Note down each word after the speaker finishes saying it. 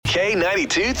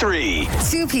K92 3.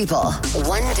 Two people,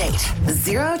 one date,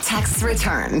 zero texts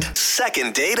returned.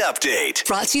 Second date update.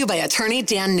 Brought to you by attorney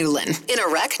Dan Newlin. In a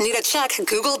wreck, need a check,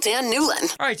 Google Dan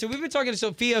Newlin. All right, so we've been talking to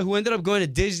Sophia, who ended up going to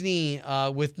Disney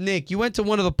with Nick. You went to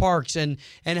one of the parks, and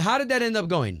how did that end up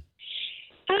going?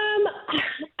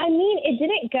 I mean, it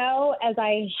didn't go as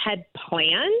I had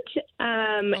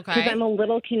planned because I'm a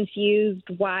little confused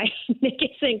why Nick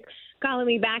isn't calling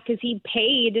me back because he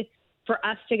paid for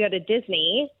us to go to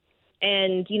Disney.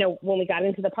 And, you know, when we got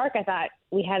into the park, I thought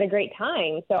we had a great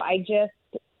time. So I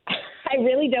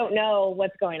really don't know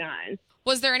what's going on.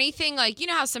 Was there anything like, you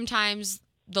know how sometimes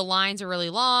the lines are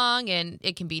really long and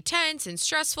it can be tense and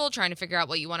stressful trying to figure out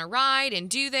what you want to ride and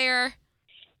do there?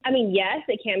 I mean, yes,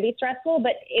 it can be stressful,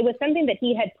 but it was something that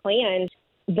he had planned,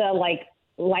 the like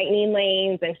lightning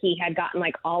lanes, and he had gotten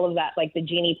like all of that, like the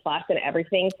Genie Plus and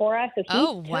everything for us.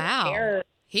 So wow.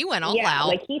 He went all out.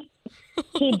 Like he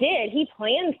did. He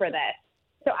planned for this.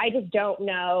 So I just don't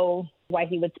know why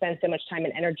he would spend so much time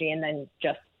and energy and then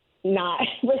just not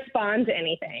respond to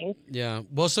anything. Yeah.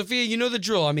 Well, Sophia, you know the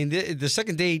drill. I mean, the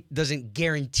second date doesn't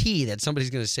guarantee that somebody's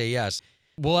going to say yes.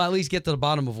 We'll at least get to the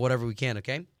bottom of whatever we can,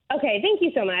 okay? Okay, thank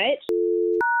you so much.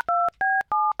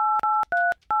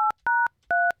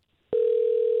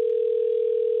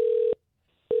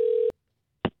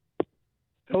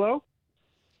 Hello?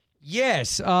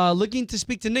 Yes. Looking to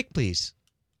speak to Nick, please.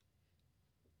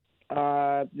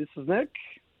 This is Nick.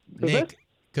 Who's Nick, this?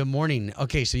 good morning.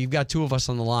 Okay, so you've got two of us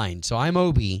on the line. So I'm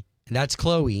Obi, and that's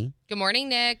Chloe. Good morning,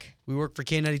 Nick. We work for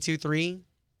K92 3.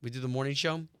 We do the morning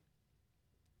show.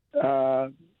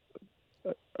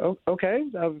 Okay.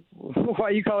 Why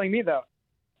are you calling me, though?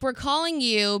 We're calling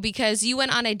you because you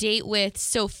went on a date with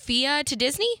Sophia to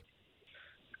Disney?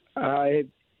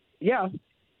 Yeah,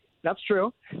 that's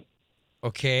true.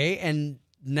 Okay, and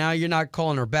now you're not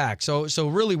calling her back. So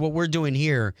really what we're doing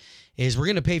here is we're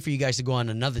going to pay for you guys to go on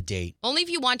another date. Only if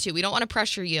you want to. We don't want to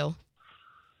pressure you.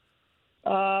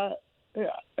 Yeah.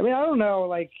 I mean, I don't know.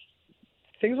 Like,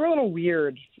 things were a little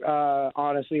weird,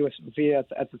 honestly, with Sophia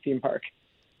at the theme park.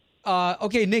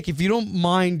 Okay, Nick, if you don't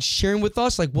mind sharing with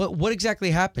us, like what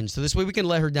exactly happened? So this way we can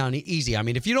let her down easy. I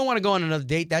mean, if you don't want to go on another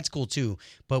date, that's cool too.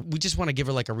 But we just want to give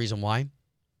her like a reason why.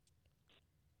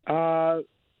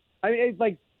 I mean,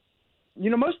 like,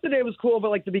 you know, most of the day was cool, but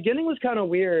like the beginning was kind of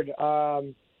weird.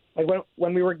 Like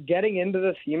when we were getting into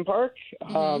the theme park,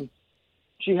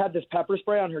 she had this pepper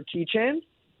spray on her keychain,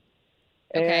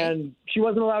 and she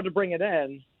wasn't allowed to bring it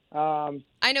in.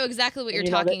 I know exactly what you're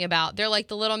talking about. They're like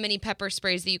the little mini pepper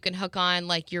sprays that you can hook on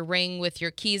like your ring with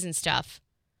your keys and stuff.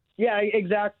 Yeah,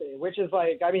 exactly. Which is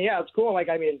like, I mean, yeah, it's cool. Like,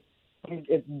 I mean,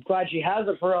 I'm glad she has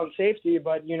it for her own safety,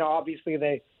 but, you know, obviously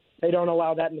they don't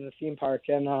allow that into the theme park.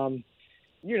 And,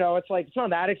 you know, it's like, it's not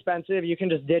that expensive. You can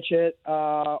just ditch it.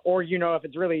 Or, you know, if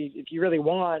you really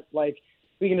want, like,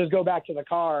 we can just go back to the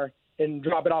car and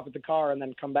drop it off at the car and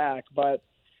then come back. But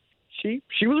she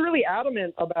was really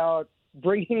adamant about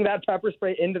bringing that pepper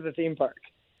spray into the theme park.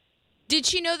 Did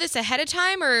she know this ahead of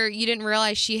time, or you didn't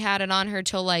realize she had it on her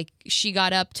till like she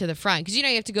got up to the front? Because, you know,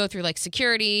 you have to go through like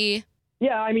security.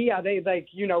 Yeah, I mean, yeah, they like,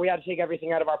 you know, we had to take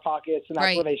everything out of our pockets, and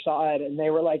that's where they saw it. And they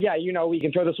were like, yeah, you know, we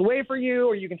can throw this away for you,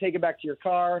 or you can take it back to your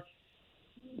car.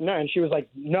 No, and she was like,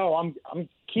 no, I'm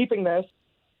keeping this.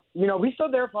 You know, we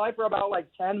stood there probably for about like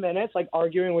 10 minutes, like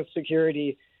arguing with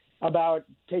security about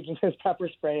taking this pepper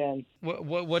spray in.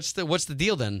 What's the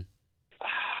deal then?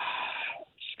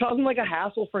 Causing like a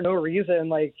hassle for no reason.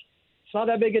 Like, it's not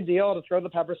that big a deal to throw the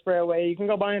pepper spray away. You can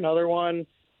go buy another one.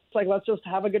 It's like, let's just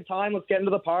have a good time. Let's get into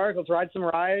the park. Let's ride some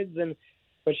rides.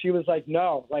 But she was like,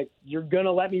 no, like, you're going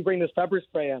to let me bring this pepper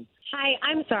spray in. Hi,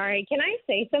 I'm sorry. Can I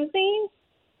say something?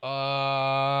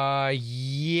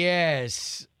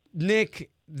 Yes. Nick,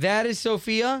 that is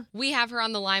Sophia? We have her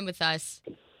on the line with us.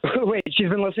 Wait, she's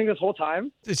been listening this whole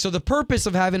time? So the purpose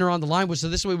of having her on the line was so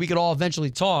this way we could all eventually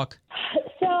talk.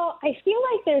 So I feel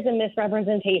like there's a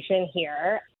misrepresentation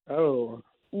here. Oh.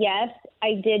 Yes,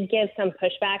 I did give some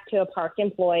pushback to a park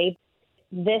employee.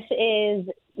 This is,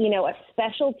 you know, a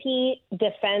specialty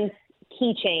defense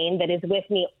keychain that is with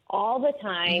me all the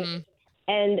time. Mm-hmm.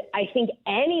 And I think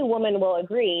any woman will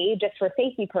agree, just for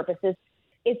safety purposes,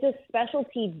 it's a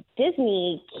specialty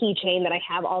Disney keychain that I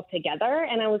have all together.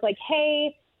 And I was like,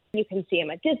 hey, you can see I'm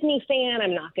a Disney fan.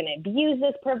 I'm not going to abuse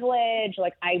this privilege.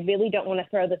 Like, I really don't want to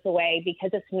throw this away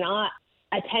because it's not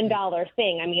a $10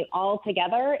 thing. I mean, all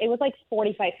together, it was like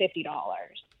 $45, $50.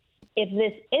 If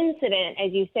this incident,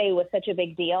 as you say, was such a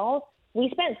big deal, we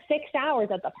spent 6 hours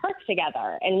at the park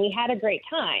together and we had a great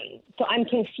time. So I'm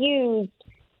confused.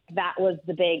 That was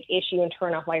the big issue and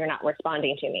turn off why you're not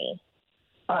responding to me.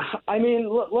 I mean,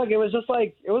 look, it was just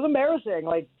like, it was embarrassing.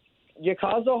 Like, you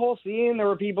caused a whole scene. There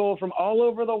were people from all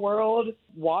over the world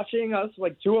watching us,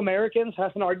 like 2 Americans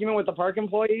have an argument with the park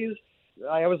employees.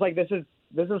 I was like, this is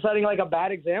setting like a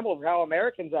bad example of how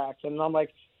Americans act. And I'm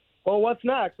like, well, what's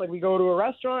next? Like, we go to a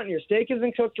restaurant and your steak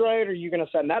isn't cooked right. Are you going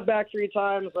to send that back 3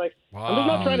 times? Like, wow. I'm just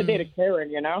not trying to date a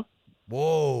Karen, you know?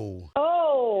 Whoa.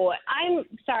 Oh, I'm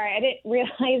sorry. I didn't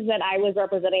realize that I was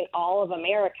representing all of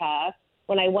America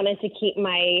when I wanted to keep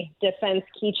my defense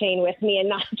keychain with me and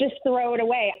not just throw it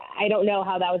away. I don't know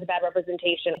how that was a bad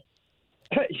representation.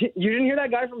 You didn't hear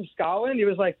that guy from Scotland? He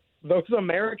was like, those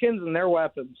Americans and their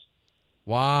weapons.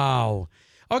 Wow.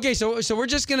 Okay, so we're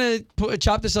just going to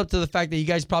chop this up to the fact that you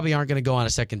guys probably aren't going to go on a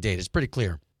second date. It's pretty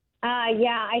clear.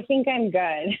 Yeah, I think I'm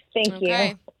good. Thank you.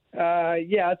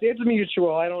 Yeah, it's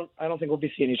mutual. I don't think we'll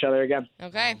be seeing each other again.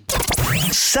 Okay.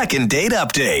 Second date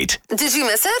update. Did you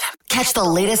miss it? Catch the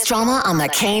latest drama on the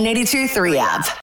K82 3 app.